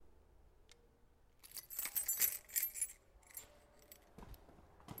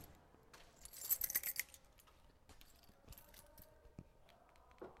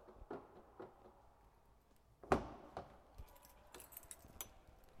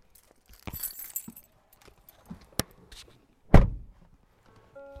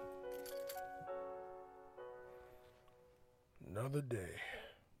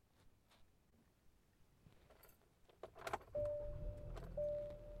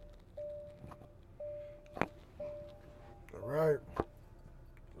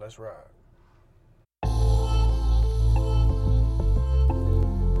Let's ride.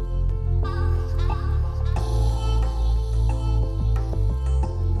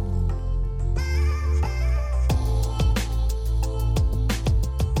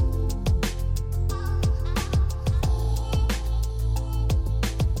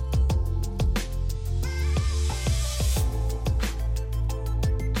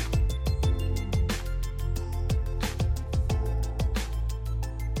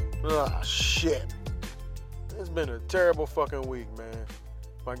 Ah, shit. It's been a terrible fucking week, man.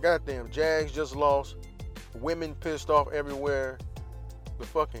 My goddamn Jags just lost. Women pissed off everywhere. The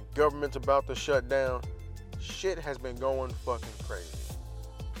fucking government's about to shut down. Shit has been going fucking crazy.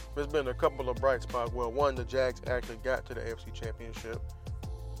 There's been a couple of bright spots. Well, one, the Jags actually got to the AFC Championship.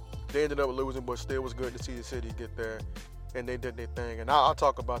 They ended up losing, but still was good to see the city get there. And they did their thing. And I'll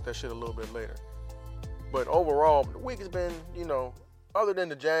talk about that shit a little bit later. But overall, the week has been, other than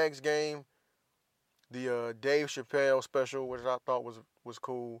the Jags game, the Dave Chappelle special, which I thought was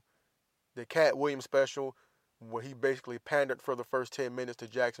cool, the Cat Williams special, where he basically pandered for the first 10 minutes to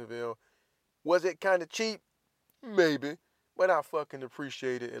Jacksonville. Was it kind of cheap? Maybe. But I fucking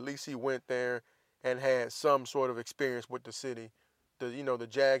appreciate it. At least he went there and had some sort of experience with the city. The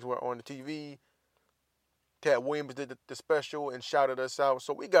Jags were on the TV. Cat Williams did the special and shouted us out.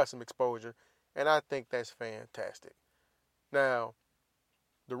 So we got some exposure. And I think that's fantastic. Now,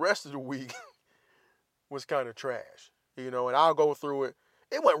 the rest of the week was kind of trash. And I'll go through it.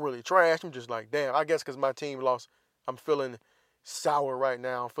 It wasn't really trash. I'm just like, damn. I guess because my team lost, I'm feeling sour right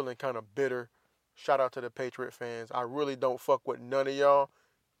now. I'm feeling kind of bitter. Shout out to the Patriot fans. I really don't fuck with none of y'all.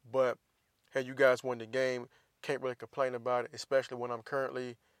 But, hey, you guys won the game. Can't really complain about it, especially when I'm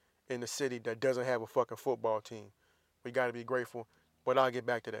currently in a city that doesn't have a fucking football team. We got to be grateful. But I'll get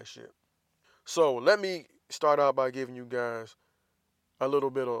back to that shit. So, let me start out by giving you guys a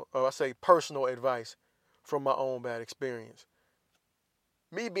little bit of, personal advice from my own bad experience.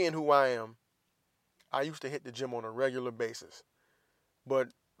 Me being who I am, I used to hit the gym on a regular basis. But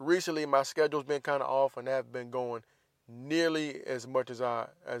recently, my schedule's been kind of off, and I haven't been going nearly as much as I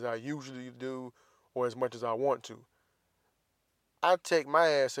usually do, or as much as I want to. I take my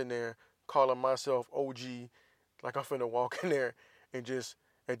ass in there, calling myself OG, like I'm finna walk in there and just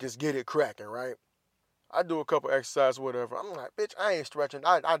get it cracking, right? I do a couple exercises, whatever. I'm like, bitch, I ain't stretching.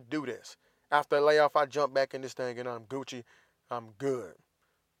 I do this. After a layoff, I jump back in this thing and I'm Gucci. I'm good.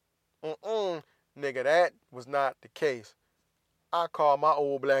 Nigga, that was not the case. I call my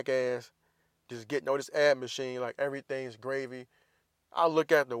old black ass just getting on this ab machine like everything's gravy. I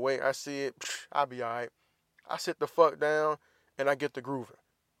look at the weight, I see it, I'll be all right. I sit the fuck down and I get the grooving.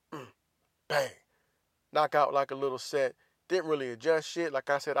 Bang. Knock out like a little set. Didn't really adjust shit. Like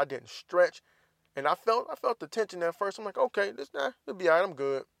I said, I didn't stretch. And I felt the tension at first. I'm like, okay, it'll be all right, I'm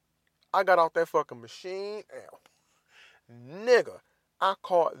good. I got off that fucking machine. Nigga, I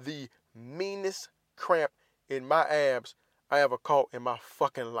caught the meanest cramp in my abs I ever caught in my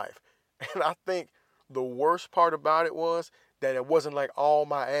fucking life. And I think the worst part about it was that it wasn't like all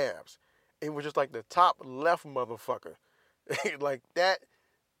my abs. It was just like the top left motherfucker. Like that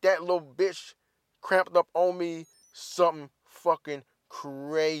little bitch cramped up on me something fucking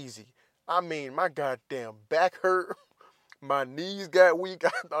crazy. I mean, my goddamn back hurt. My knees got weak. I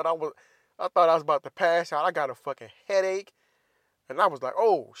thought I was about to pass out. I got a fucking headache. And I was like,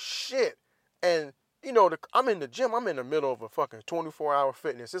 oh, shit. And, I'm in the gym. I'm in the middle of a fucking 24-hour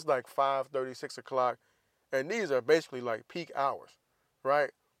fitness. It's like 5:30, 6 o'clock. And these are basically like peak hours,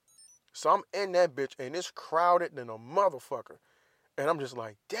 right? So I'm in that bitch, and it's crowded than a motherfucker. And I'm just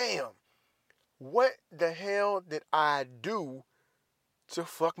like, damn, what the hell did I do to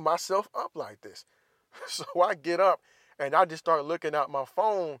fuck myself up like this? So I get up, and I just start looking at my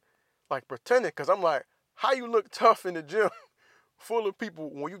phone, like pretending, because I'm like, how you look tough in the gym full of people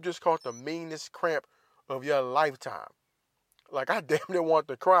when you just caught the meanest cramp of your lifetime? Like, I damn near want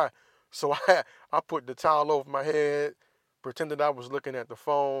to cry. So I put the towel over my head, pretended I was looking at the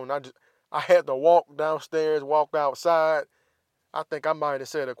phone. I had to walk downstairs, walk outside. I think I might have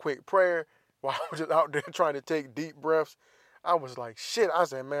said a quick prayer while I was just out there trying to take deep breaths. I was like, shit. I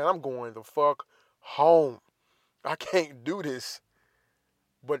said, man, I'm going the fuck home. I can't do this.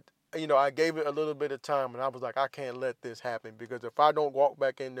 But, I gave it a little bit of time, and I was like, I can't let this happen, because if I don't walk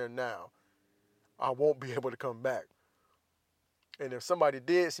back in there now, I won't be able to come back. And if somebody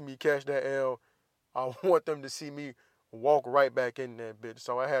did see me catch that L, I want them to see me walk right back in that bitch.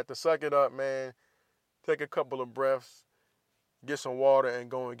 So I had to suck it up, man, take a couple of breaths, get some water, and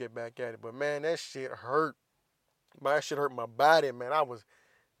go and get back at it. But, man, that shit hurt. That shit hurt my body, man. I was,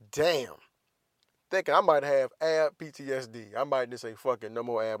 damn. thinking I might have ab PTSD. I might just say, fuck it, no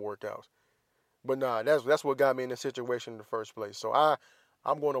more ab workouts. But nah, that's what got me in the situation in the first place. So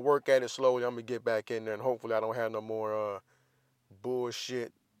I'm going to work at it slowly. I'm going to get back in there, and hopefully I don't have no more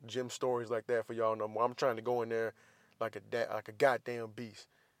bullshit gym stories like that for y'all no more. I'm trying to go in there like a goddamn beast.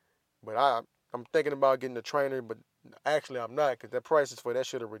 But I'm thinking about getting a trainer, but actually I'm not, because the prices for that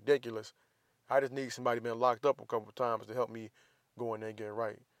shit are ridiculous. I just need somebody been locked up a couple of times to help me go in there and get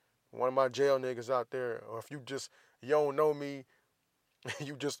right. One of my jail niggas out there, or if you don't know me,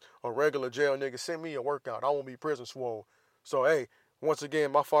 you just a regular jail nigga, send me a workout. I won't be prison swole. So hey, once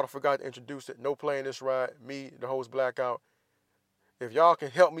again, my father forgot to introduce it. No Playing This Ride, me, the host Blackout. If y'all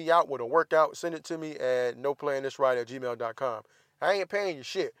can help me out with a workout, send it to me at noplayingthisride@gmail.com. I ain't paying you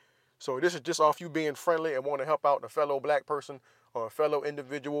shit. So this is just off you being friendly and want to help out a fellow black person or a fellow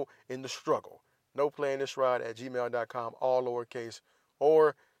individual in the struggle. noplayingthisride@gmail.com, all lowercase.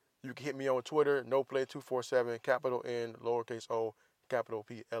 Or you can hit me on Twitter, noplay247, capital N, lowercase o, capital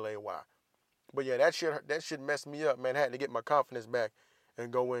Play. But yeah, that shit messed me up, man. I had to get my confidence back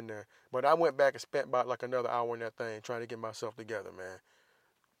and go in there. But I went back and spent about like another hour in that thing trying to get myself together, man.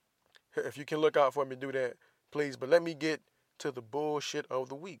 If you can look out for me, do that, please. But let me get to the bullshit of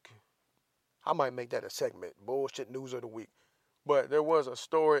the week. I might make that a segment, bullshit news of the week. But there was a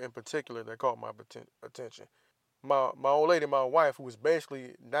story in particular that caught my attention. My old lady, my wife, who was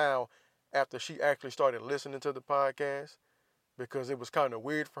basically now, after she actually started listening to the podcast, because it was kind of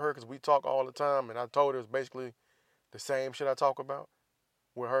weird for her because we talk all the time, and I told her it's basically the same shit I talk about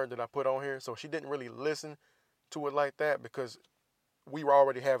with her that I put on here. So she didn't really listen to it like that because we were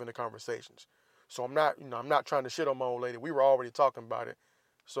already having the conversations. So I'm not trying to shit on my old lady. We were already talking about it.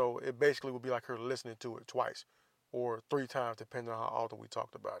 So it basically would be like her listening to it twice or 3 times, depending on how often we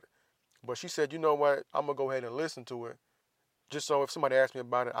talked about it. But she said, you know what, I'm going to go ahead and listen to it just so if somebody asks me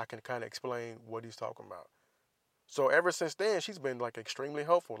about it, I can kind of explain what he's talking about. So ever since then, she's been like extremely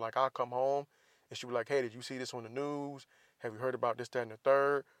helpful. Like I'll come home and she'll be like, hey, did you see this on the news? Have you heard about this, that, and the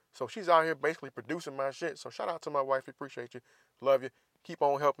third? So she's out here basically producing my shit. So shout out to my wife. Appreciate you. Love you. Keep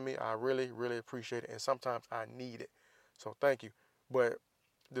on helping me. I really, really appreciate it. And sometimes I need it. So thank you. But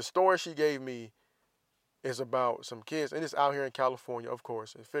the story she gave me is about some kids. And it's out here in California, of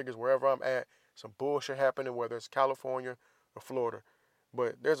course. It figures wherever I'm at, some bullshit happening, whether it's California or Florida.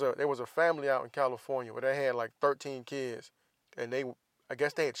 But there was a family out in California where they had like 13 kids. And I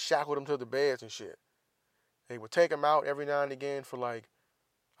guess they had shackled them to the beds and shit. They would take them out every now and again for like,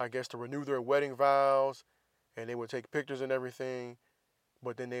 I guess to renew their wedding vows. And they would take pictures and everything.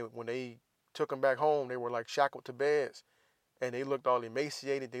 But then when they took them back home, they were like shackled to beds. And they looked all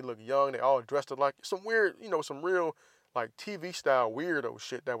emaciated. They looked young. They all dressed up like some weird, some real like TV style weirdo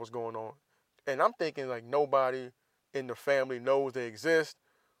shit that was going on. And I'm thinking like nobody in the family knows they exist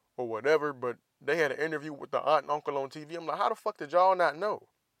or whatever. But they had an interview with the aunt and uncle on TV. I'm like, how the fuck did y'all not know?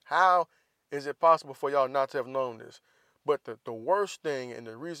 How is it possible for y'all not to have known this? But the worst thing and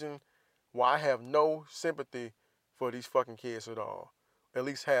the reason why I have no sympathy for these fucking kids at all, at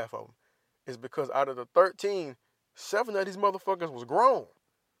least half of them, is because out of the 13, 7 of these motherfuckers was grown.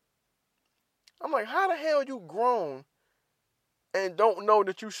 I'm like, how the hell you grown and don't know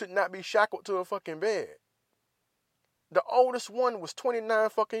that you should not be shackled to a fucking bed? The oldest one was 29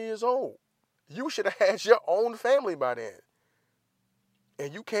 fucking years old. You should have had your own family by then.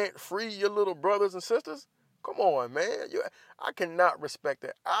 And you can't free your little brothers and sisters? Come on, man. I cannot respect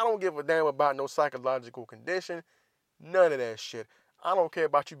that. I don't give a damn about no psychological condition. None of that shit. I don't care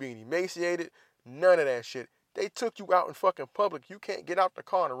about you being emaciated. None of that shit. They took you out in fucking public. You can't get out the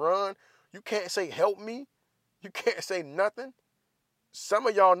car and run. You can't say, help me. You can't say nothing. Some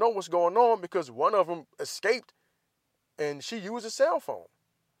of y'all know what's going on because one of them escaped and she used a cell phone.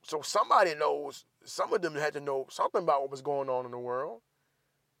 So somebody knows. Some of them had to know something about what was going on in the world.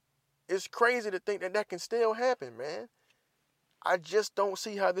 It's crazy to think that can still happen, man. I just don't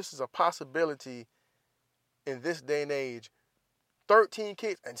see how this is a possibility in this day and age. 13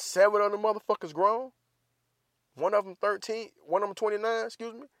 kids and 7 of them motherfuckers grown. One of them 13, one of them 29,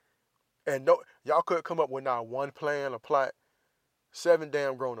 excuse me. And no, y'all could come up with not one plan or plot. 7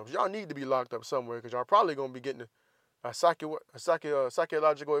 damn grown-ups. Y'all need to be locked up somewhere because y'all probably going to be getting a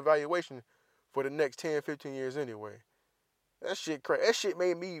psychological evaluation for the next 10, 15 years anyway. That shit crazy. That shit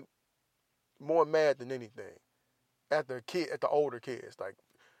made me more mad than anything. At the older kids. Like,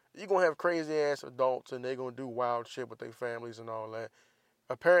 you're going to have crazy-ass adults and they're going to do wild shit with their families and all that.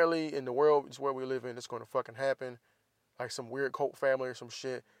 Apparently, in the world where we live in, it's going to fucking happen. Like some weird cult family or some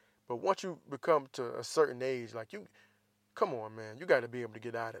shit. But once you become to a certain age, like come on, man. You got to be able to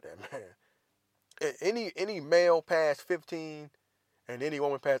get out of that, man. Any male past 15 and any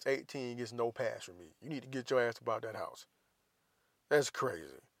woman past 18 gets no pass from me. You need to get your ass about that house. That's crazy.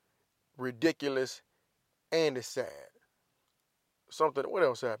 Ridiculous, and it's sad. What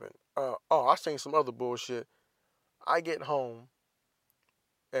else happened? I seen some other bullshit. I get home,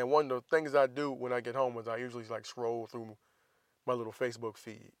 and one of the things I do when I get home is I usually like scroll through my little Facebook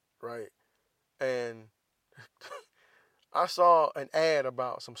feed, right? And I saw an ad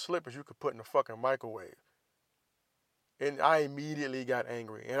about some slippers you could put in the fucking microwave. And I immediately got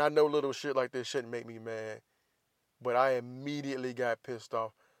angry. And I know little shit like this shouldn't make me mad, but I immediately got pissed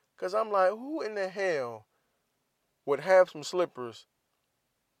off. Because I'm like, who in the hell would have some slippers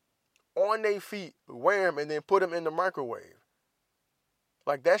on their feet, wear them, and then put them in the microwave?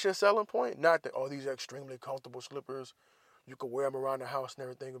 Like, that's your selling point? Not that, these are extremely comfortable slippers. You can wear them around the house and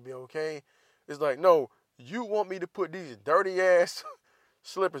everything will be okay. It's like, no, you want me to put these dirty-ass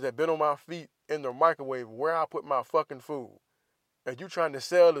slippers that been on my feet in the microwave where I put my fucking food. And you trying to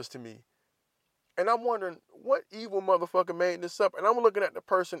sell this to me. And I'm wondering, what evil motherfucker made this up? And I'm looking at the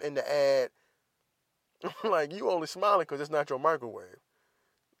person in the ad. Like, you only smiling because it's not your microwave.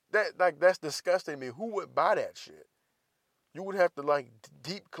 That's disgusting to me. Who would buy that shit? You would have to, like,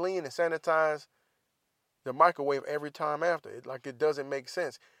 deep clean and sanitize the microwave every time after. It doesn't make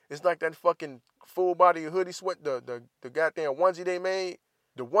sense. It's like that fucking full body hoodie sweat, the goddamn onesie they made.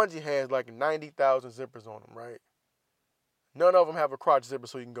 The onesie has like 90,000 zippers on them, right? None of them have a crotch zipper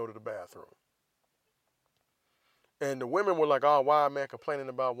so you can go to the bathroom. And the women were like, oh, why, man, complaining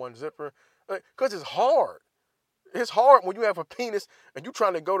about one zipper? Because it's hard. It's hard when you have a penis and you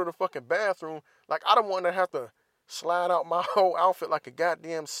trying to go to the fucking bathroom. Like, I don't want to have to slide out my whole outfit like a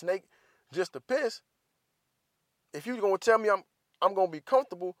goddamn snake just to piss. If you're going to tell me I'm going to be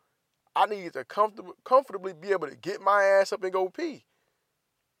comfortable, I need to comfortably be able to get my ass up and go pee.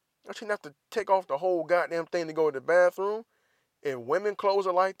 I shouldn't have to take off the whole goddamn thing to go to the bathroom. If women clothes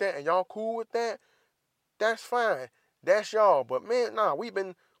are like that and y'all cool with that, that's fine. That's y'all. But man, nah, we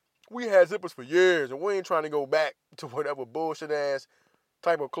had zippers for years and we ain't trying to go back to whatever bullshit ass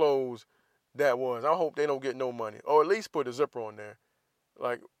type of clothes that was. I hope they don't get no money. Or at least put a zipper on there.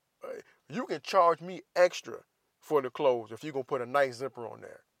 Like, you can charge me extra for the clothes if you're going to put a nice zipper on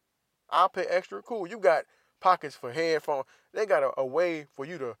there. I'll pay extra. Cool. You got pockets for headphones. They got a way for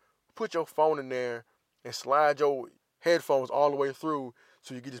you to put your phone in there and slide your headphones all the way through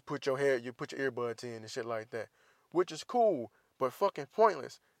so you can just put your earbuds in and shit like that. Which is cool, but fucking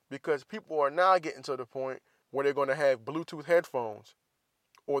pointless because people are now getting to the point where they're going to have Bluetooth headphones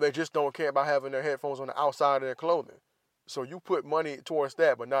or they just don't care about having their headphones on the outside of their clothing. So you put money towards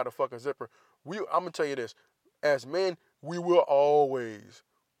that, but not a fucking zipper. I'm going to tell you this. As men, we will always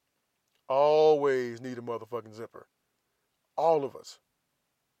need a motherfucking zipper. All of us.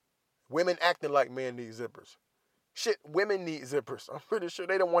 Women acting like men need zippers. Shit, women need zippers. I'm pretty sure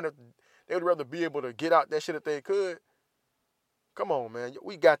they would rather be able to get out that shit if they could. Come on, man.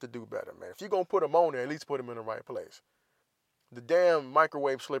 We got to do better, man. If you're going to put them on there, at least put them in the right place. The damn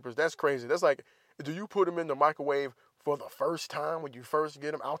microwave slippers, that's crazy. That's like, do you put them in the microwave for the first time when you first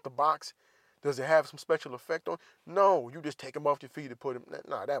get them out the box? Does it have some special effect on? No, you just take them off your feet and put them.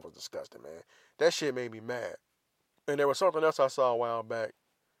 Nah, that was disgusting, man. That shit made me mad. And there was something else I saw a while back.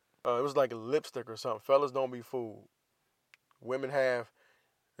 It was like a lipstick or something. Fellas, don't be fooled.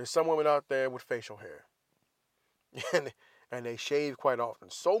 There's some women out there with facial hair. and they shave quite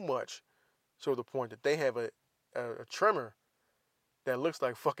often. So much, to the point that they have a trimmer that looks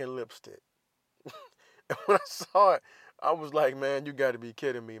like fucking lipstick. And when I saw it, I was like, man, you got to be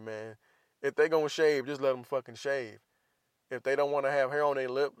kidding me, man. If they gonna shave, just let them fucking shave. If they don't want to have hair on their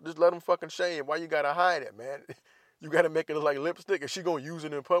lip, just let them fucking shave. Why you gotta hide it, man? You gotta make it look like lipstick. Is she gonna use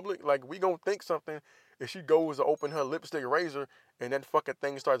it in public? Like, we gonna think something if she goes to open her lipstick razor and that fucking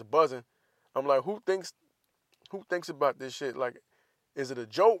thing starts buzzing. I'm like, who thinks about this shit? Like, is it a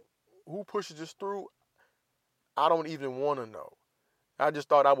joke? Who pushes this through? I don't even want to know. I just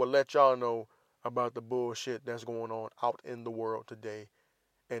thought I would let y'all know about the bullshit that's going on out in the world today.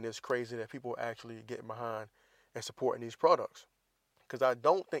 And it's crazy that people are actually getting behind and supporting these products. Because I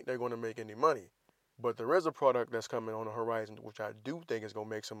don't think they're going to make any money. But there is a product that's coming on the horizon, which I do think is going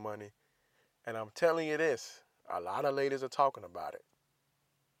to make some money. And I'm telling you this, a lot of ladies are talking about it.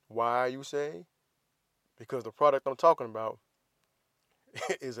 Why, you say? Because the product I'm talking about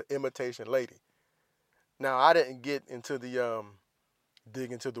is an imitation lady. Now, I didn't get into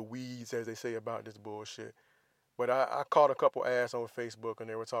dig into the weeds, as they say, about this bullshit. But I caught a couple ads on Facebook, and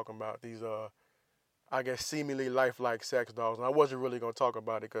they were talking about these, I guess, seemingly lifelike sex dolls. And I wasn't really going to talk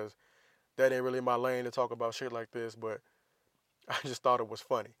about it because that ain't really my lane to talk about shit like this, but I just thought it was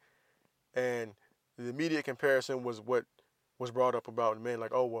funny. And the immediate comparison was what was brought up about men,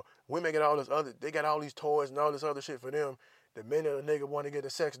 like, oh, well, women got all this other, they got all these toys and all this other shit for them. The minute a nigga want to get a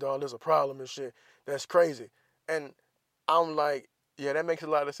sex doll, there's a problem and shit. That's crazy. And I'm like, yeah, that makes a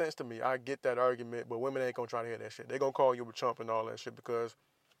lot of sense to me. I get that argument, but women ain't gonna try to hear that shit. They gonna call you a chump and all that shit because,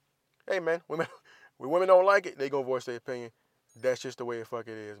 hey man, women, when women don't like it, they gonna voice their opinion. That's just the way the fuck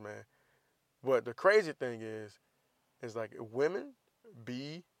it is, man. But the crazy thing is like, women,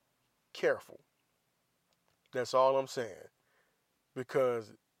 be careful. That's all I'm saying.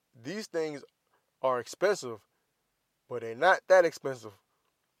 Because these things are expensive, but they're not that expensive.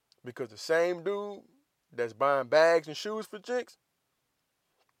 Because the same dude that's buying bags and shoes for chicks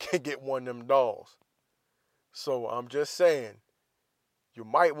can get one of them dolls. So I'm just saying, you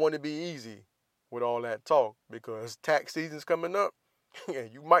might want to be easy with all that talk because tax season's coming up and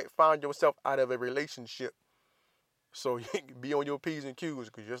you might find yourself out of a relationship. So you can be on your P's and Q's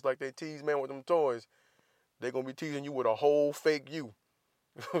because just like they tease men with them toys, they're going to be teasing you with a whole fake you.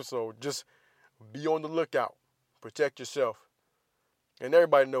 So just be on the lookout. Protect yourself. And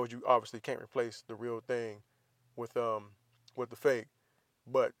everybody knows you obviously can't replace the real thing with the fake.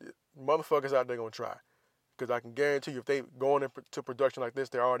 But motherfuckers out there going to try. Because I can guarantee you if they going into production like this,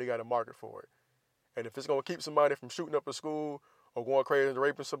 they already got a market for it. And if it's going to keep somebody from shooting up a school or going crazy and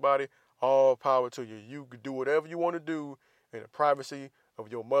raping somebody, all power to you. You can do whatever you want to do in the privacy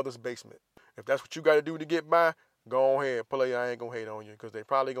of your mother's basement. If that's what you got to do to get by, go ahead, play. I ain't going to hate on you because they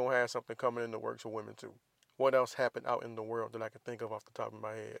probably going to have something coming in the works for women too. What else happened out in the world that I can think of off the top of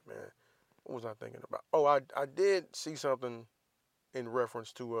my head, man? What was I thinking about? Oh, I did see something in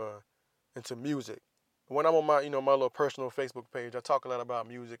reference to into music. When I'm on my my little personal Facebook page, I talk a lot about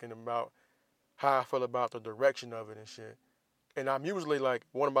music and about how I feel about the direction of it and shit. And I'm usually like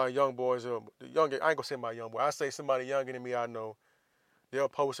one of my young boys, I ain't gonna say my young boy. I say somebody younger than me I know. They'll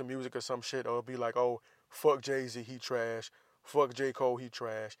post some music or some shit, or it'll be like, oh, fuck Jay-Z, he trash. Fuck J. Cole, he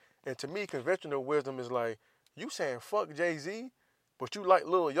trash. And to me, conventional wisdom is like, you saying fuck Jay-Z, but you like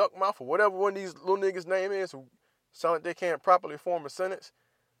Lil Yuckmouth or whatever one of these little niggas' name is who sound like they can't properly form a sentence.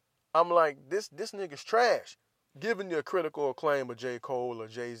 I'm like, this nigga's trash. Giving you a critical acclaim of J. Cole or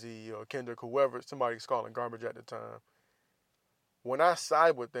Jay-Z or Kendrick, whoever somebody's calling garbage at the time. When I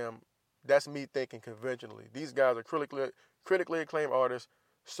side with them, that's me thinking conventionally. These guys are critically acclaimed artists,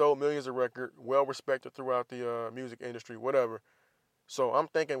 sold millions of records, well respected throughout the music industry, whatever. So I'm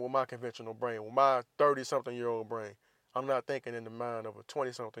thinking with my conventional brain, with my 30-something-year-old brain. I'm not thinking in the mind of a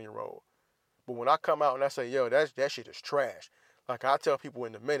 20-something-year-old. But when I come out and I say, yo, that shit is trash. Like I tell people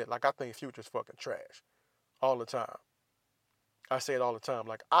in a minute, like I think Future's fucking trash. All the time. I say it all the time.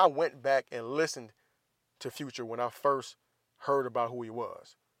 Like I went back and listened to Future when I first heard about who he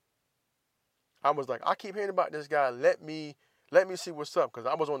was. I was like, I keep hearing about this guy. Let me see what's up. Because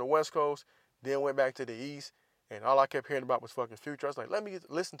I was on the West Coast, then went back to the East, and all I kept hearing about was fucking Future. I was like, let me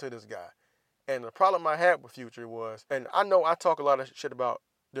listen to this guy. And the problem I had with Future was, and I know I talk a lot of shit about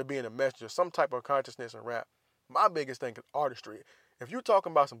there being a message or some type of consciousness in rap. My biggest thing is artistry. If you're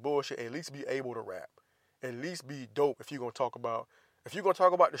talking about some bullshit, at least be able to rap. At least be dope if you're going to talk about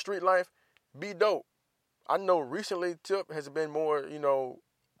the street life, be dope. I know recently Tip has been more,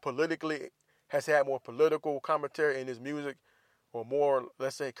 has had more political commentary in his music or more,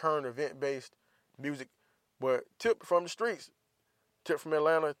 let's say, current event-based music. But Tip from the streets, Tip from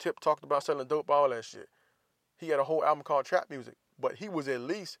Atlanta, Tip talked about selling dope, all that shit. He had a whole album called Trap Music, but he was at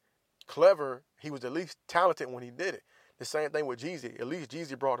least clever. He was at least talented when he did it. The same thing with Jeezy. At least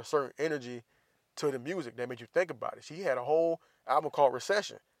Jeezy brought a certain energy to the music that made you think about it. He had a whole album called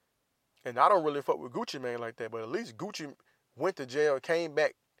Recession. And I don't really fuck with Gucci Mane like that, but at least Gucci went to jail, came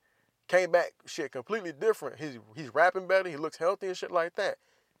back shit completely different. He's rapping better, he looks healthy and shit like that.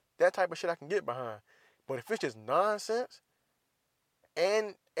 That type of shit I can get behind. But if it's just nonsense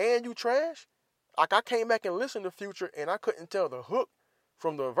and you trash, like I came back and listened to Future and I couldn't tell the hook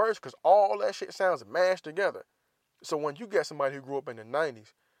from the verse because all that shit sounds mashed together. So when you get somebody who grew up in the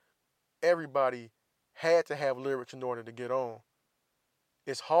 90s, everybody had to have lyrics in order to get on.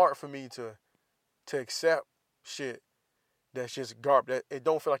 It's hard for me to accept shit that's just garbage. That it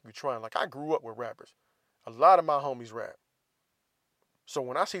don't feel like you're trying. Like I grew up with rappers. A lot of my homies rap. So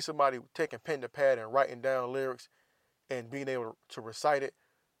when I see somebody taking pen to pad and writing down lyrics and being able to recite it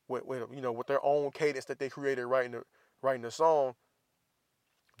with their own cadence that they created writing the song,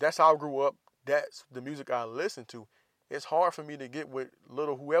 that's how I grew up. That's the music I listen to. It's hard for me to get with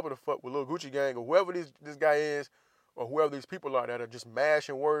whoever the fuck, with Lil Gucci Gang or whoever this guy is or whoever these people are that are just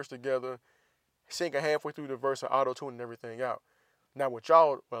mashing words together, singing halfway through the verse and auto-tuning everything out. Now what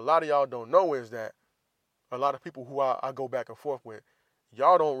a lot of y'all don't know is that a lot of people who I go back and forth with,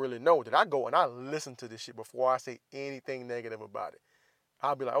 y'all don't really know that I go and I listen to this shit before I say anything negative about it.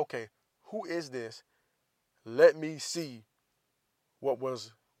 I'll be like, okay, who is this? Let me see what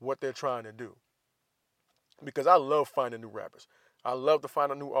they're trying to do. Because I love finding new rappers. I love to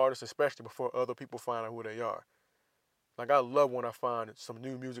find a new artist, especially before other people find out who they are. Like, I love when I find some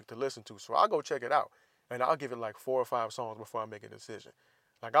new music to listen to. So I'll go check it out. And I'll give it like 4 or 5 songs before I make a decision.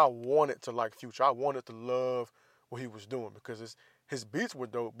 Like, I wanted to like Future. I wanted to love what he was doing because his beats were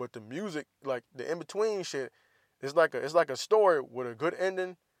dope, but the music, like the in-between shit, it's like a story with a good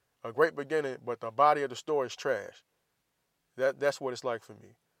ending, a great beginning, but the body of the story is trash. That's what it's like for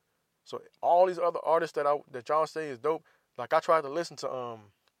me. So all these other artists that y'all say is dope, like I tried to listen to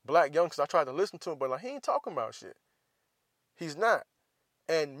Black Young because I tried to listen to him, but like he ain't talking about shit. He's not.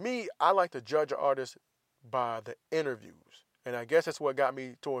 And me, I like to judge an artist by the interviews. And I guess that's what got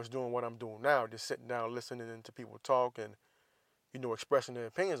me towards doing what I'm doing now, just sitting down listening to people talk and, expressing their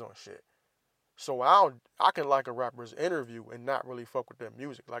opinions on shit. So I can like a rapper's interview and not really fuck with their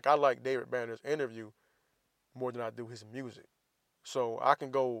music. Like I like David Banner's interview more than I do his music. So I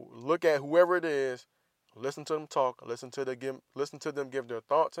can go look at whoever it is, listen to them talk, listen to them give their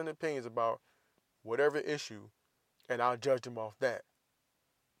thoughts and opinions about whatever issue, and I'll judge them off that.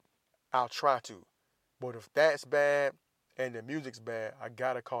 I'll try to. But if that's bad and the music's bad, I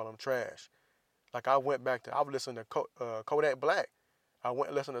gotta call them trash. Like I was listening to Kodak Black. I went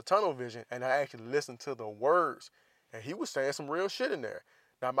and listened to Tunnel Vision, and I actually listened to the words, and he was saying some real shit in there.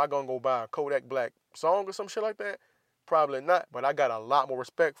 Now, am I gonna go buy a Kodak Black song or some shit like that? Probably not, but I got a lot more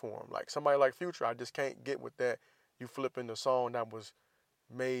respect for him. Like somebody like Future, I just can't get with that. You flipping the song that was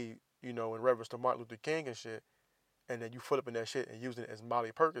made, in reference to Martin Luther King and shit, and then you flipping that shit and using it as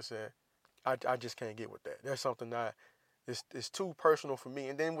Molly Percocet. I just can't get with that. There's something that it's too personal for me.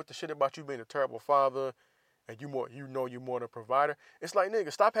 And then with the shit about you being a terrible father and you're more than a provider, it's like,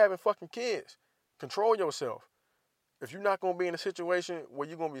 nigga, stop having fucking kids. Control yourself. If you're not gonna be in a situation where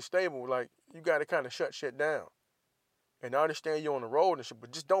you're gonna be stable, like you gotta kind of shut shit down. And I understand you're on the road and shit,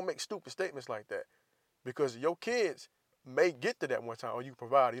 but just don't make stupid statements like that. Because your kids may get to that one time. Oh, you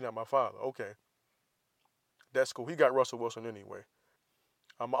provide, you're not my father. Okay. That's cool. He got Russell Wilson anyway.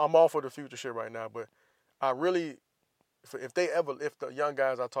 I'm all for the Future shit right now, but I really, if the young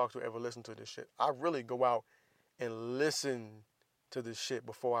guys I talk to ever listen to this shit, I really go out and listen to this shit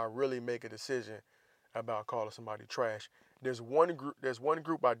before I really make a decision about calling somebody trash. There's one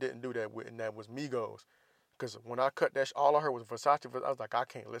group I didn't do that with, and that was Migos. Because when I cut that, all I heard was Versace. I was like, I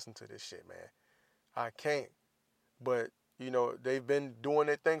can't listen to this shit, man. I can't. But they've been doing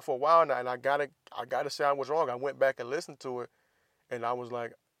their thing for a while now, and I gotta say I was wrong. I went back and listened to it, and I was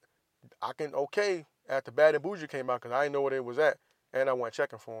like, after Bad and Bougie came out, because I didn't know where they was at, and I went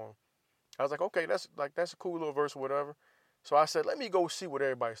checking for them. I was like, okay, that's a cool little verse or whatever. So I said, let me go see what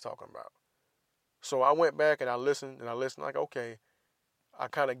everybody's talking about. So I went back and I listened, like, okay, I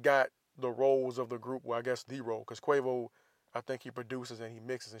kind of got the roles of the group, well, I guess the role, because Quavo, I think he produces and he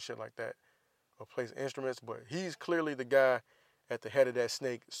mixes and shit like that, or plays instruments, but he's clearly the guy at the head of that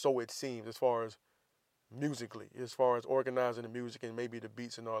snake, so it seems, as far as musically, as far as organizing the music and maybe the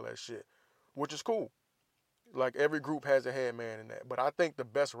beats and all that shit, which is cool. Like every group has a head man in that, but I think the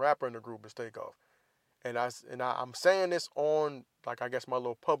best rapper in the group is Takeoff, and I'm saying this on like I guess my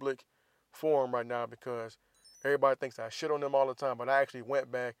little public forum right now because everybody thinks I shit on them all the time, but I actually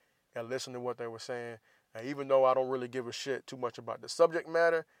went back and listened to what they were saying, and even though I don't really give a shit too much about the subject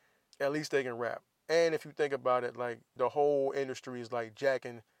matter, at least they can rap. And if you think about it, like the whole industry is like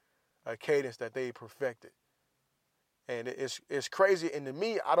jacking a cadence that they perfected. And it's crazy. And to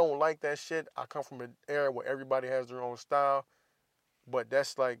me, I don't like that shit. I come from an era where everybody has their own style. But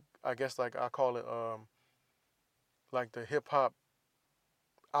that's like, I guess like I call it like the hip hop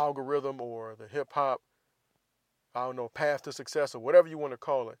algorithm or the hip hop, I don't know, path to success or whatever you want to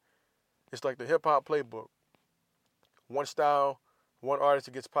call it. It's like the hip hop playbook. One style, one artist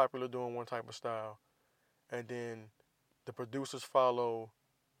that gets popular doing one type of style. And then the producers follow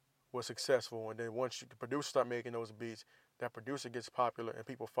was successful, and then once the producer start making those beats, that producer gets popular and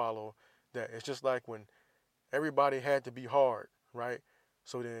people follow that. It's just like when everybody had to be hard, right?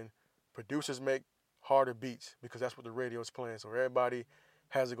 So then producers make harder beats because that's what the radio's playing. So everybody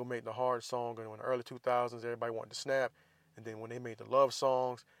has to go make the hard song, and in the early 2000s, everybody wanted to snap, and then when they made the love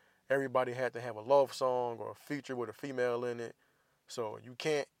songs, everybody had to have a love song or a feature with a female in it. So you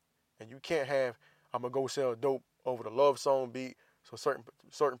can't have I'm gonna go sell dope over the love song beat. So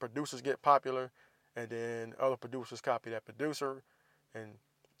certain producers get popular, and then other producers copy that producer. And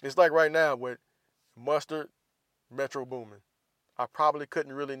it's like right now with Mustard, Metro Boomin. I probably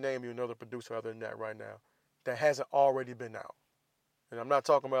couldn't really name you another producer other than that right now that hasn't already been out. And I'm not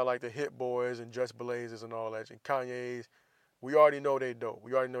talking about like the Hit Boys and Just Blazers and all that. And Kanye's, we already know they dope.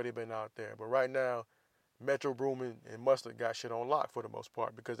 We already know they've been out there. But right now, Metro Boomin and Mustard got shit on lock for the most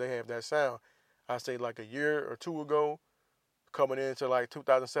part because they have that sound. I say like a year or two ago, coming into like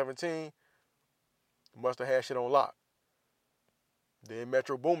 2017, Mustard had shit on lock. Then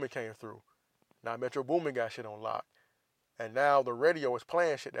Metro Boomin came through. Now Metro Boomin got shit on lock. And now the radio is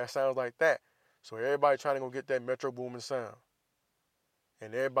playing shit that sounds like that. So everybody trying to go get that Metro Boomin sound.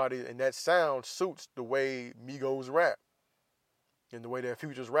 And everybody, and that sound suits the way Migos rap and the way their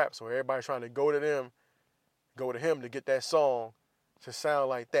Futures rap. So everybody's trying to go to them, go to him to get that song to sound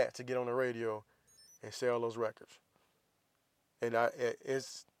like that, to get on the radio and sell those records. And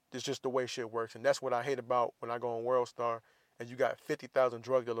it's just the way shit works. And that's what I hate about when I go on World Star and you got 50,000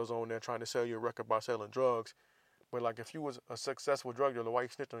 drug dealers on there trying to sell you a record by selling drugs. But like if you was a successful drug dealer, why you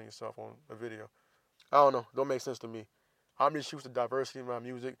snitching on yourself on a video? I don't know. Don't make sense to me. I'm just used to diversity in my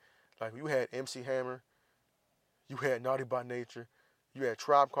music. Like you had MC Hammer, you had Naughty by Nature, you had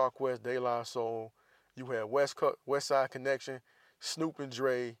Tribe Called Quest, De La Soul, you had West Side Connection, Snoop and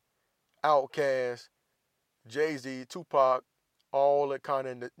Dre, Outkast, Jay-Z, Tupac, all at kind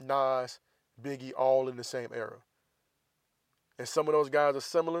of Nas, Biggie, all in the same era. And some of those guys are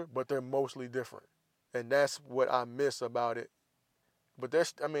similar, but they're mostly different. And that's what I miss about it. But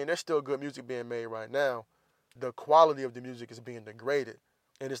there's still good music being made right now. The quality of the music is being degraded.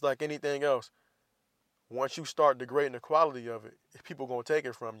 And it's like anything else. Once you start degrading the quality of it, people are going to take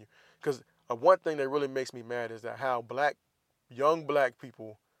it from you. Because one thing that really makes me mad is that how young black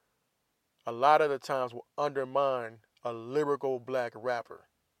people, a lot of the times will undermine a lyrical black rapper.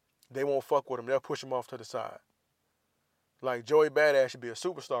 They won't fuck with him. They'll push him off to the side. Like Joey Badass should be a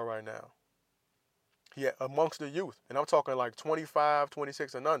superstar right now. Yeah, amongst the youth. And I'm talking like 25,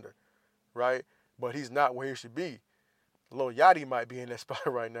 26 and under, right? But he's not where he should be. Lil Yachty might be in that spot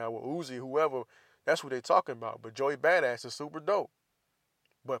right now with Uzi, whoever. That's what they're talking about. But Joey Badass is super dope.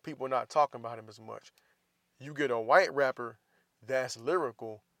 But people are not talking about him as much. You get a white rapper that's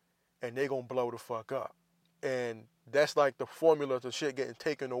lyrical, and they gonna blow the fuck up. And that's like the formula to shit getting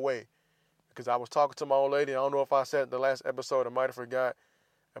taken away. Because I was talking to my old lady, I don't know if I said it in the last episode, I might have forgot,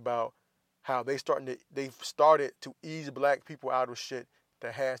 about how they've started to ease black people out of shit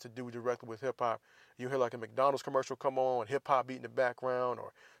that has to do directly with hip-hop. You hear like a McDonald's commercial come on, hip-hop beat in the background,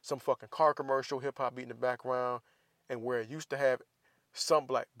 or some fucking car commercial, hip-hop beat in the background, and where it used to have some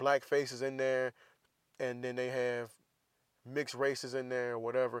black faces in there, and then they have mixed races in there or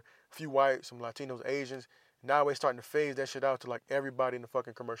whatever, a few white, some Latinos, Asians. Now we're starting to phase that shit out to like everybody in the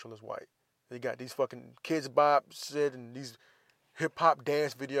fucking commercial is white. They got these fucking Kids Bop shit and these hip-hop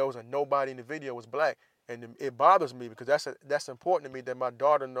dance videos, and nobody in the video was black. And it bothers me because that's important to me that my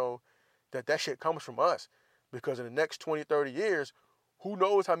daughter know that shit comes from us. Because in the next 20, 30 years, who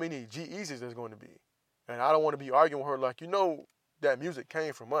knows how many G-Eazys there's going to be. And I don't want to be arguing with her like, that music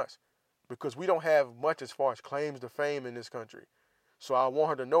came from us. Because we don't have much as far as claims to fame in this country. So I want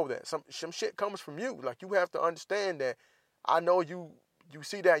her to know that. Some shit comes from you. Like, you have to understand that. I know you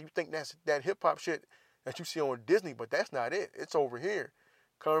see that, you think that's that hip-hop shit that you see on Disney, but that's not it. It's over here.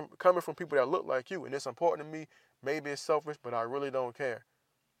 Coming from people that look like you. And it's important to me. Maybe it's selfish, but I really don't care.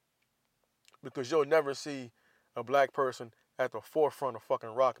 Because you'll never see a black person at the forefront of fucking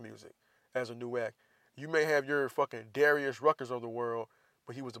rock music as a new act. You may have your fucking Darius Ruckers of the world,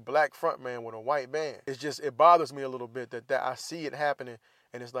 but he was a black frontman with a white band. It bothers me a little bit that I see it happening.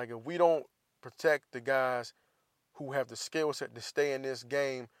 And it's like, if we don't protect the guys who have the skill set to stay in this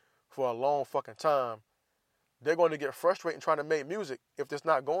game for a long fucking time, they're going to get frustrated trying to make music if it's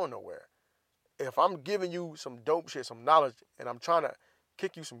not going nowhere. If I'm giving you some dope shit, some knowledge, and I'm trying to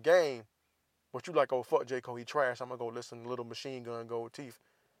kick you some game, but you like, oh, fuck J. Cole, he trash, I'm going to go listen to Little Machine Gun, Gold Teeth,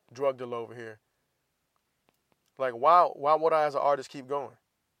 drug dealer over here. Like, why would I as an artist keep going?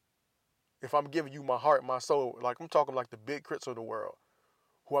 If I'm giving you my heart, my soul, like I'm talking like the Big Crits of the world,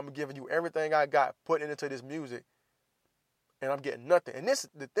 who I'm giving you everything I got, putting into this music, and I'm getting nothing. And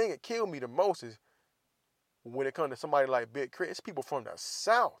the thing that killed me the most is when it comes to somebody like Big Crit, it's people from the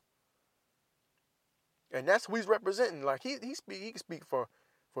South. And that's who he's representing. Like, he can speak for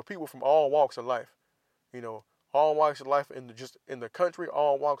people from all walks of life. All walks of life in the country,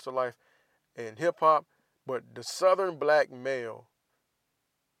 all walks of life in hip-hop. But the Southern black male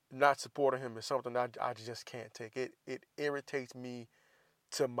not supporting him is something I just can't take. It irritates me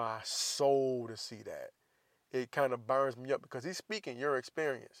to my soul to see that. It kind of burns me up because he's speaking your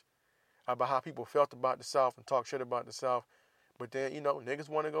experience about how people felt about the South and talk shit about the South. But then, niggas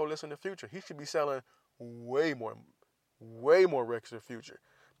want to go listen to Future. He should be selling way more records of Future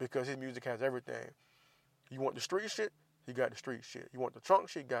because his music has everything. You want the street shit? He got the street shit. You want the trunk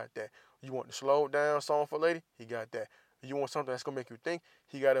shit? He got that. You want the slow down song for lady? He got that. You want something that's gonna make you think?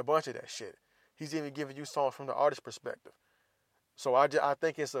 He got a bunch of that shit. He's even giving you songs from the artist perspective. So I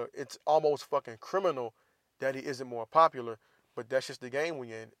think it's almost fucking criminal that he isn't more popular. But that's just the game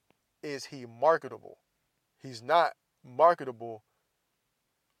we in. Is he marketable? He's not marketable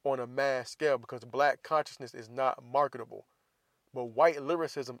on a mass scale because black consciousness is not marketable. But white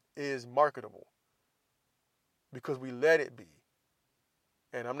lyricism is marketable because we let it be.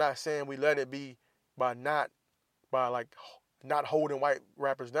 And I'm not saying we let it be by not holding white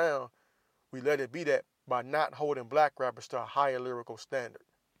rappers down. We let it be that by not holding black rappers to a higher lyrical standard.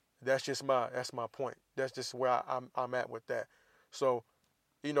 That's my point. That's just where I'm at with that. So,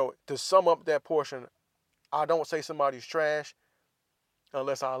 to sum up that portion, I don't say somebody's trash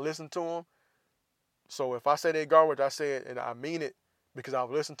unless I listen to them. So if I say they're garbage, I say it and I mean it because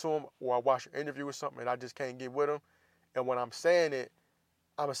I've listened to them or I watch an interview or something and I just can't get with them. And when I'm saying it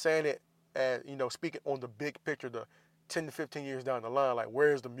as, speaking on the big picture, the 10 to 15 years down the line, like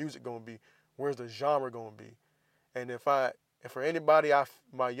where's the music going to be? Where's the genre going to be? And if for anybody,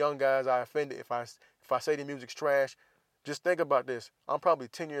 my young guys, I offended, if I say the music's trash, just think about this. I'm probably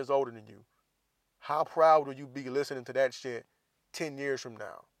 10 years older than you. How proud will you be listening to that shit 10 years from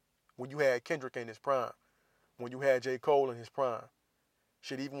now? When you had Kendrick in his prime. When you had J. Cole in his prime.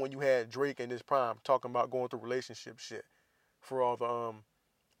 Shit, even when you had Drake in his prime talking about going through relationship shit. For all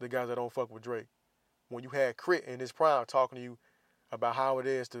the guys that don't fuck with Drake. When you had Crit in his prime talking to you about how it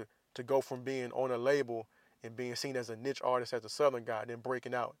is to go from being on a label and being seen as a niche artist as a Southern guy, then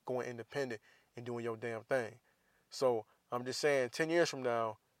breaking out, going independent, and doing your damn thing. So I'm just saying, 10 years from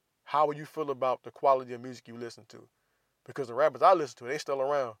now, how will you feel about the quality of music you listen to? Because the rappers I listen to, they still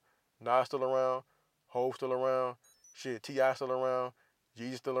around. Nas still around, Hov still around, shit, T.I. still around,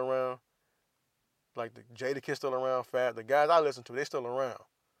 Jeezy still around, like the Jadakiss still around, Fat. The guys I listen to, they still around.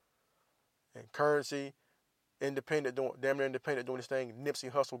 And Currency, damn near independent, doing this thing.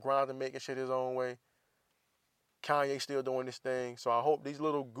 Nipsey Hussle grinding, making shit his own way. Kanye still doing this thing. So I hope these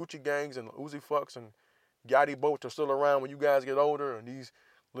little Gucci gangs and Uzi Fucks and Gotti boats are still around when you guys get older. And these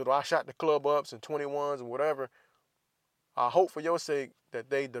little I shot the club ups and 21s and whatever. I hope for your sake that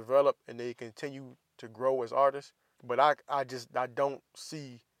they develop and they continue to grow as artists. But I don't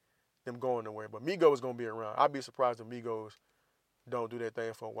see them going nowhere. But Migos gonna be around. I'd be surprised if Migos don't do that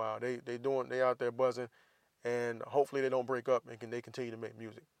thing for a while. They out there buzzing, and hopefully they don't break up and they continue to make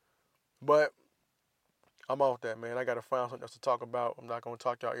music. But I'm off that, man. I gotta find something else to talk about. I'm not gonna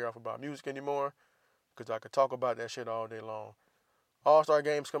talk y'all ear off about music anymore because I could talk about that shit all day long. All-Star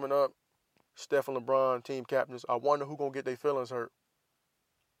games coming up. Steph and LeBron, team captains. I wonder who gonna get their feelings hurt.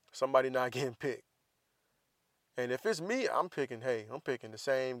 Somebody not getting picked. And if it's me, I'm picking the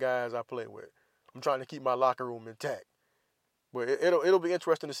same guys I play with. I'm trying to keep my locker room intact. But it'll be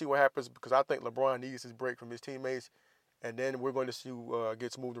interesting to see what happens because I think LeBron needs his break from his teammates. And then we're going to see who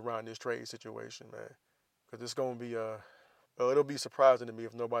gets moved around this trade situation, man. Because it's going to be, it'll be surprising to me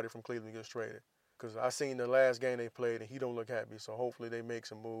if nobody from Cleveland gets traded. Because I seen the last game they played and he don't look happy. So hopefully they make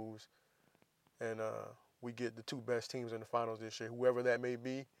some moves. And we get the two best teams in the finals this year, whoever that may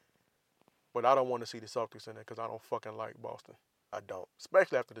be. But I don't want to see the Celtics in there because I don't fucking like Boston. I don't.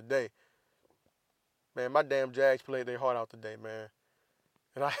 Especially after the day. Man, my damn Jags played their heart out today, man.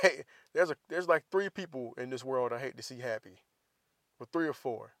 And I hate, there's like 3 people in this world I hate to see happy. Or 3 or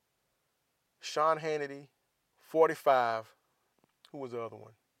 4. Sean Hannity, 45, who was the other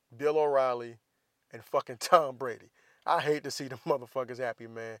one? Bill O'Reilly, and fucking Tom Brady. I hate to see the motherfuckers happy,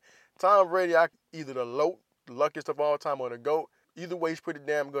 man. Tom Brady, either the luckiest of all time or the GOAT. Either way, he's pretty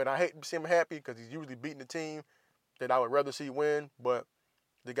damn good. I hate to see him happy because he's usually beating the team that I would rather see win, but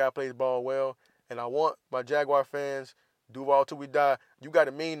the guy plays ball well. And I want my Jaguar fans, Duval till we die, you got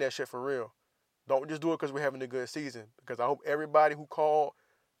to mean that shit for real. Don't just do it because we're having a good season. Because I hope everybody who called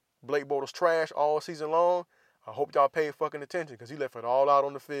Blake Bortles trash all season long, I hope y'all paid fucking attention because he left it all out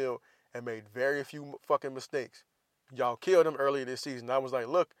on the field and made very few fucking mistakes. Y'all killed him earlier this season. I was like,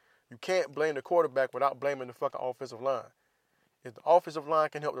 look, you can't blame the quarterback without blaming the fucking offensive line. If the offensive line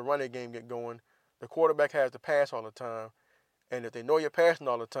can help the running game get going, the quarterback has to pass all the time. And if they know you're passing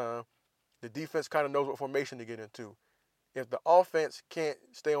all the time, the defense kind of knows what formation to get into. If the offense can't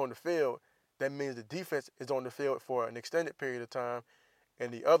stay on the field, that means the defense is on the field for an extended period of time,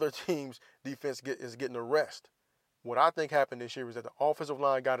 and the other team's defense is getting a rest. What I think happened this year is that the offensive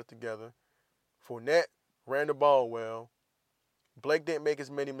line got it together. Fournette ran the ball well. Blake didn't make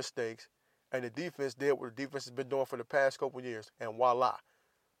as many mistakes. And the defense did what the defense has been doing for the past couple of years. And voila,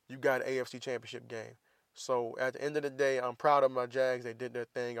 you got an AFC Championship game. So at the end of the day, I'm proud of my Jags. They did their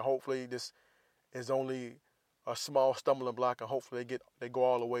thing. And hopefully this is only a small stumbling block, and hopefully they go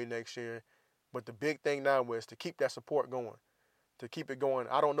all the way next year. But the big thing now is to keep that support going, to keep it going.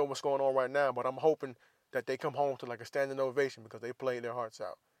 I don't know what's going on right now, but I'm hoping that they come home to like a standing ovation because they played their hearts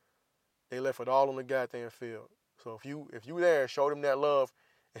out. They left it all on the goddamn field. So if you there, show them that love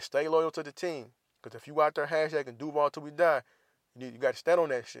and stay loyal to the team. Because if you out there hashtagging Duval till we die, you got to stand on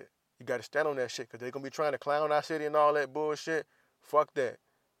that shit. You got to stand on that shit because they're going to be trying to clown our city and all that bullshit. Fuck that.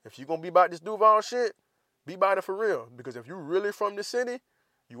 If you're going to be about this Duval shit, be about it for real. Because if you really from the city,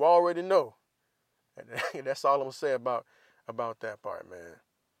 you already know. And that's all I'm going to say about that part, man.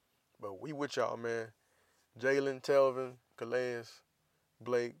 But we with y'all, man. Jalen, Telvin, Calais,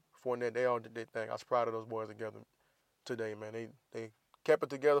 Blake, Fournette, they all did their thing. I was proud of those boys together today, man. They kept it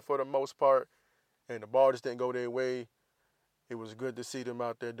together for the most part, and the ball just didn't go their way. It was good to see them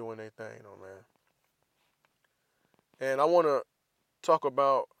out there doing their thing, though, man. And I want to talk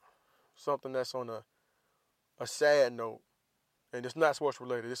about something that's on a sad note, and it's not sports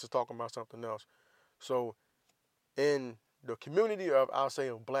related. This is talking about something else. So, in the community of, I'll say,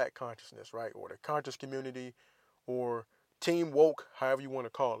 of black consciousness, right, or the conscious community, or Team Woke, however you want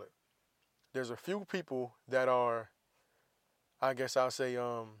to call it, there's a few people that are, I guess I'll say,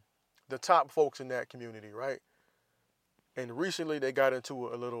 the top folks in that community, right? And recently they got into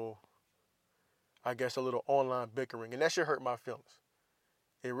a little online bickering, and that shit hurt my feelings.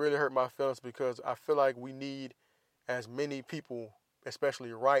 It really hurt my feelings because I feel like we need as many people,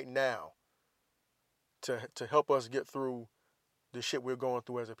 especially right now, to help us get through the shit we're going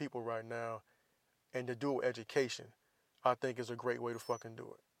through as a people right now, and to do education, I think is a great way to fucking do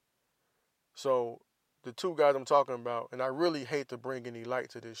it. So the two guys I'm talking about, and I really hate to bring any light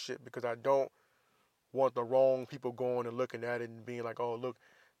to this shit because I don't want the wrong people going and looking at it and being like, oh, look,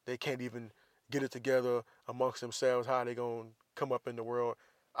 they can't even get it together amongst themselves. How they going to come up in the world?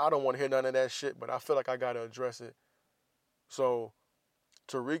 I don't want to hear none of that shit, but I feel like I got to address it. So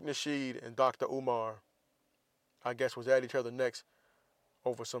Tariq Nasheed and Dr. Umar, I guess, was at each other next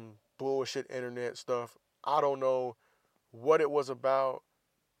over some bullshit internet stuff. I don't know what it was about.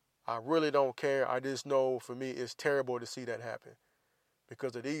 I really don't care. I just know, for me, it's terrible to see that happen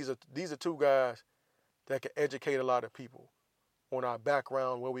because these are two guys that can educate a lot of people on our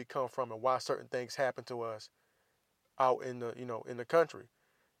background, where we come from, and why certain things happen to us out in the country,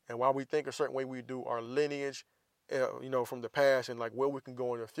 and why we think a certain way we do, our lineage, from the past, and like where we can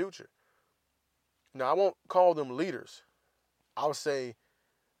go in the future. Now, I won't call them leaders. I'll say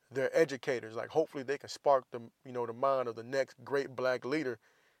they're educators. Like, hopefully they can spark the mind of the next great black leader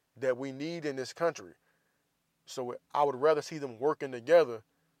that we need in this country. So I would rather see them working together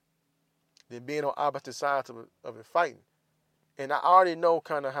than being on opposite sides of it fighting. And I already know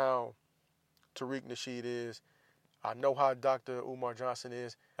kind of how Tariq Nasheed is. I know how Dr. Umar Johnson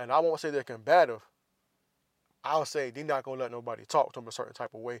is. And I won't say they're combative. I'll say they're not going to let nobody talk to them a certain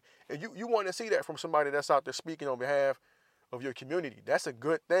type of way. And you want to see that from somebody that's out there speaking on behalf of your community. That's a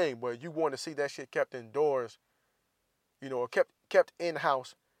good thing, but you want to see that shit kept indoors, or kept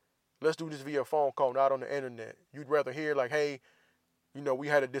in-house. Let's do this via phone call, not on the internet. You'd rather hear like, hey, we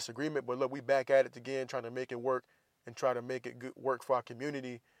had a disagreement, but look, we back at it again, trying to make it work and try to make it good work for our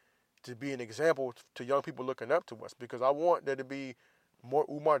community, to be an example to young people looking up to us. Because I want there to be more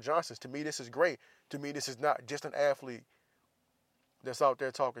Umar Johnsons. To me, this is great. To me, this is not just an athlete that's out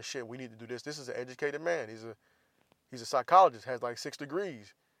there talking shit. We need to do this. This is an educated man. He's a psychologist, has like 6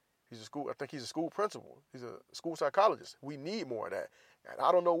 degrees. I think he's a school principal. He's a school psychologist. We need more of that. And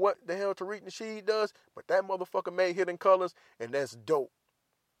I don't know what the hell Tariq Nasheed does, but that motherfucker made Hidden Colors, and that's dope.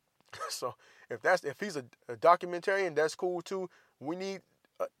 So if he's a documentarian, that's cool too. We need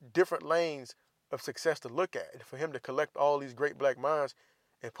different lanes of success to look at. And for him to collect all these great black minds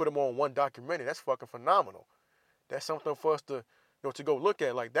and put them on one documentary, that's fucking phenomenal. That's something for us to go look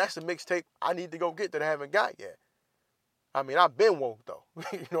at. Like, that's the mixtape I need to go get that I haven't got yet. I mean, I've been woke though.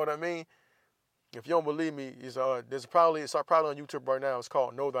 You know what I mean? If you don't believe me, it's probably on YouTube right now. It's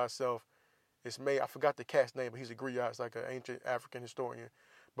called Know Thyself. It's made, I forgot the cat's name, but he's a griot. It's like an ancient African historian.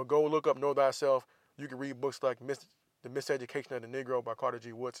 But go look up Know Thyself. You can read books like The Miseducation of the Negro by Carter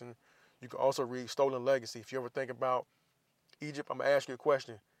G. Woodson. You can also read Stolen Legacy. If you ever think about Egypt, I'm gonna ask you a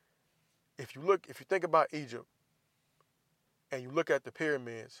question. If you think about Egypt and you look at the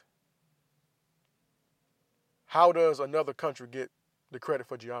pyramids, how does another country get the credit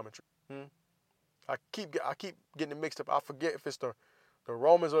for geometry? I keep getting it mixed up. I forget if it's the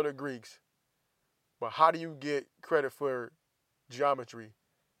Romans or the Greeks. But how do you get credit for geometry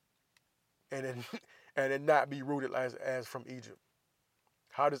and then not be rooted as from Egypt?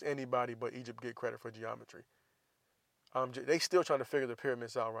 How does anybody but Egypt get credit for geometry? They still trying to figure the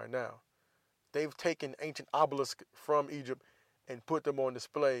pyramids out right now. they've taken ancient obelisks from Egypt and put them on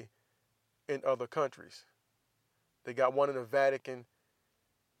display in other countries. They got one in the Vatican.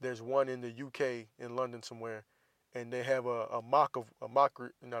 There's one in the UK in London somewhere, and they have a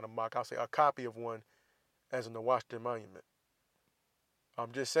copy of one as in the Washington Monument.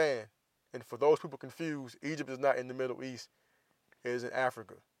 I'm just saying, and for those people confused, Egypt is not in the Middle East; it is in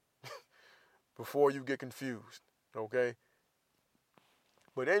Africa. Before you get confused, okay?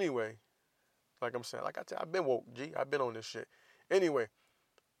 But anyway, like I'm saying, like I said, I've been woke, G. I've been on this shit. Anyway,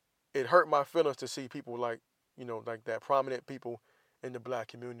 it hurt my feelings to see people like, like that, prominent people in the black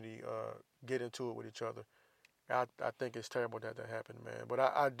community get into it with each other. I think it's terrible that happened, man. But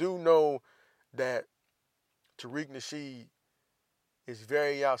I do know that Tariq Nasheed is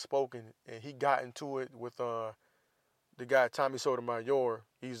very outspoken, and he got into it with the guy Tommy Sotomayor.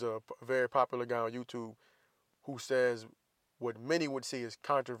 He's a very popular guy on YouTube who says what many would see as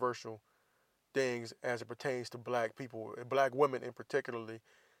controversial things as it pertains to black people, black women in particularly.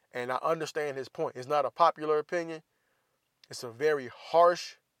 And I understand his point. It's not a popular opinion. It's a very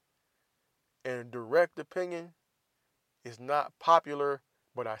harsh and direct opinion. It's not popular,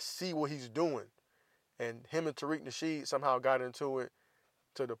 but I see what he's doing. And him and Tariq Nasheed somehow got into it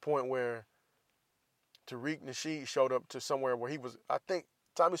to the point where Tariq Nasheed showed up to somewhere where he was, I think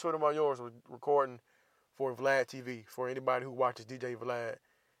Tommy Sotomayor was recording for Vlad TV, for anybody who watches DJ Vlad.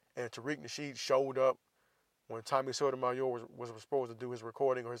 And Tariq Nasheed showed up when Tommy Sotomayor was supposed to do his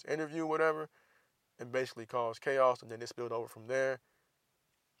recording or his interview, whatever, and basically caused chaos, and then it spilled over from there.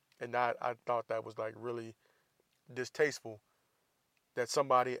 And I thought that was like really distasteful that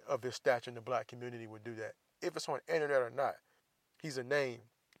somebody of his stature in the black community would do that. If it's on the internet or not, he's a name.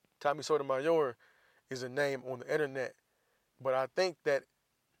 Tommy Sotomayor is a name on the internet. But I think that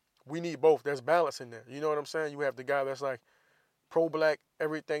we need both. There's balance in there. You know what I'm saying? You have the guy that's like pro-black,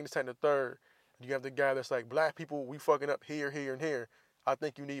 everything, this, and the third. You have the guy that's like, black people, we fucking up here, here, and here. I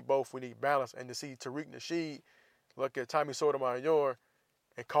think you need both. We need balance. And to see Tariq Nasheed look at Tommy Sotomayor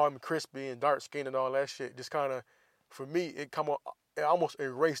and call him crispy and dark skin and all that shit, just kind of, for me, it almost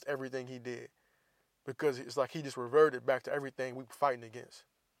erased everything he did. Because it's like he just reverted back to everything we were fighting against.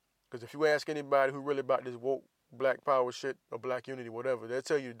 Because if you ask anybody who really about this woke black power shit or black unity, whatever, they'll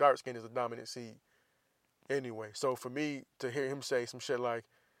tell you dark skin is a dominant seed. Anyway, so for me to hear him say some shit like,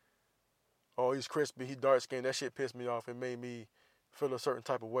 oh, he's crispy, he's dark skinned, that shit pissed me off and made me feel a certain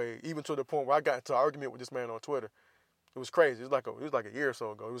type of way. Even to the point where I got into an argument with this man on Twitter. It was crazy. It was like a year or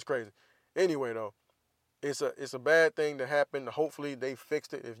so ago. It was crazy. Anyway, though, it's a bad thing that happened. Hopefully they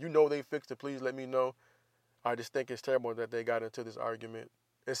fixed it. If you know they fixed it, please let me know. I just think it's terrible that they got into this argument.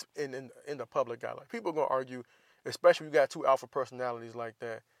 It's in the public eye. Like, people are gonna argue, especially if you got two alpha personalities like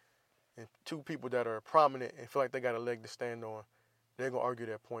that, and two people that are prominent and feel like they got a leg to stand on. They're gonna argue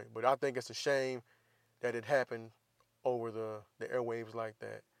that point. But I think it's a shame that it happened over the airwaves like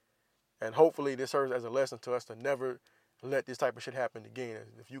that. And hopefully this serves as a lesson to us to never let this type of shit happen again.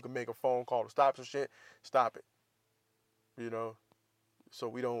 If you can make a phone call to stop some shit, stop it. So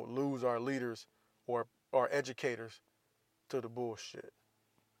we don't lose our leaders or our educators to the bullshit.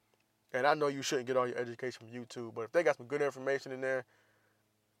 And I know you shouldn't get all your education from YouTube, but if they got some good information in there,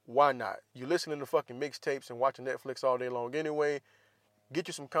 why not? You listening to fucking mixtapes and watching Netflix all day long anyway, get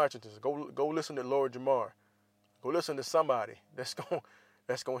you some consciences. Go listen to Lord Jamar. Go listen to somebody that's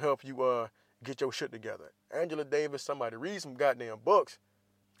gonna help you get your shit together. Angela Davis, somebody. Read some goddamn books.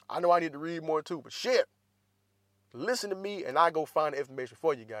 I know I need to read more too, but shit. Listen to me and I go find the information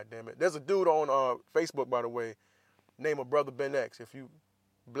for you, goddammit. There's a dude on Facebook, by the way, named Brother Ben X. If you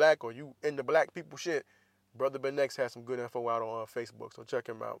black or you into black people shit, Brother Ben X has some good info out on Facebook, so check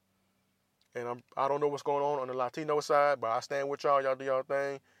him out. And I don't know what's going on the Latino side, but I stand with y'all. Y'all do y'all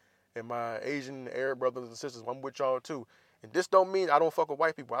thing. And my Asian, Arab brothers and sisters, I'm with y'all too. And this don't mean I don't fuck with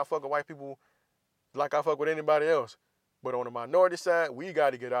white people. I fuck with white people like I fuck with anybody else. But on the minority side, we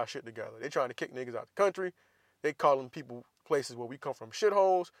got to get our shit together. They trying to kick niggas out the country. They calling people places where we come from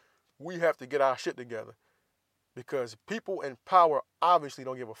shitholes. We have to get our shit together. Because people in power obviously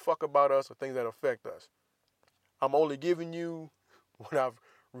don't give a fuck about us or things that affect us. I'm only giving you what I've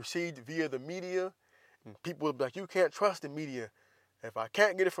received via the media. And people will be like, you can't trust the media. If I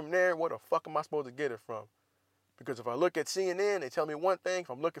can't get it from there, where the fuck am I supposed to get it from? Because if I look at CNN, they tell me one thing. If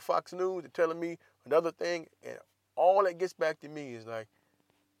I'm looking at Fox News, they're telling me another thing. And all that gets back to me is like,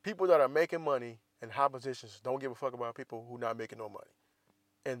 people that are making money in high positions don't give a fuck about people who not making no money.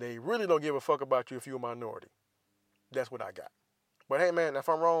 And they really don't give a fuck about you if you're a minority. That's what I got. But hey, man, if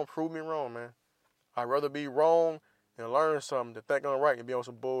I'm wrong, prove me wrong, man. I'd rather be wrong and learn something than think I'm right and be on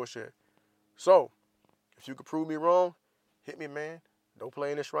some bullshit. So, if you could prove me wrong, hit me, man.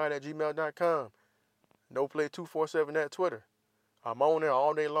 NoPlayingThisRide@gmail.com. NoPlay247 at Twitter. I'm on there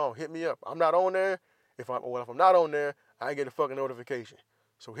all day long. Hit me up. I'm not on there. If I'm not on there, I ain't get a fucking notification.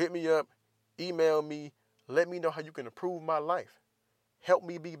 So hit me up, email me, let me know how you can improve my life. Help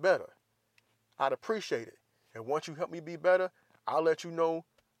me be better. I'd appreciate it. And once you help me be better, I'll let you know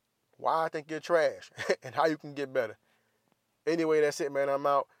why I think you're trash and how you can get better. Anyway, that's it, man. I'm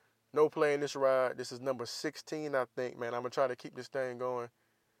out. No Playing This Ride. This is number 16, I think, man. I'm going to try to keep this thing going.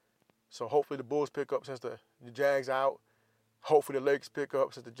 So hopefully the Bulls pick up since the Jags out. Hopefully the Lakers pick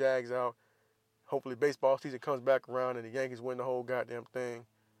up since the Jags out. Hopefully baseball season comes back around and the Yankees win the whole goddamn thing.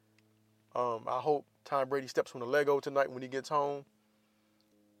 I hope Tom Brady steps from the Lego tonight when he gets home.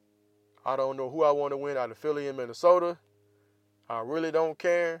 I don't know who I want to win out of Philly and Minnesota. I really don't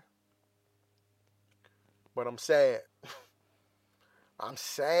care. But I'm sad. I'm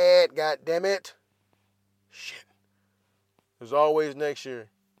sad, goddammit. Shit. As always, next year,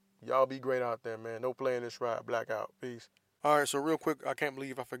 y'all be great out there, man. No Playing This Ride. Blackout. Peace. All right, so real quick, I can't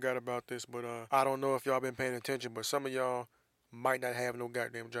believe I forgot about this, but I don't know if y'all been paying attention, but some of y'all might not have no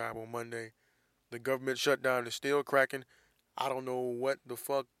goddamn job on Monday. The government shutdown is still cracking. I don't know what the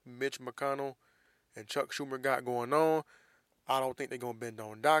fuck Mitch McConnell and Chuck Schumer got going on. I don't think they're going to bend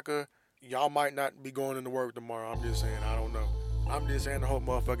on DACA. Y'all might not be going into work tomorrow. I'm just saying, I don't know. I'm just saying I hope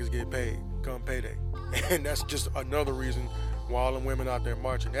motherfuckers get paid come payday. And that's just another reason why all them women out there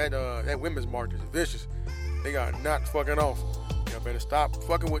marching. That women's march is vicious. They got knocked fucking off. Y'all better stop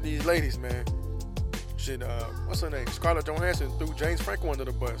fucking with these ladies, man. Shit, what's her name? Scarlett Johansson threw James Franco under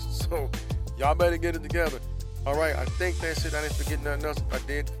the bus. So, y'all better get it together. All right, I think that's it. I didn't forget nothing else. If I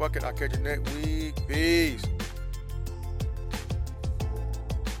did, fuck it. I'll catch you next week. Peace.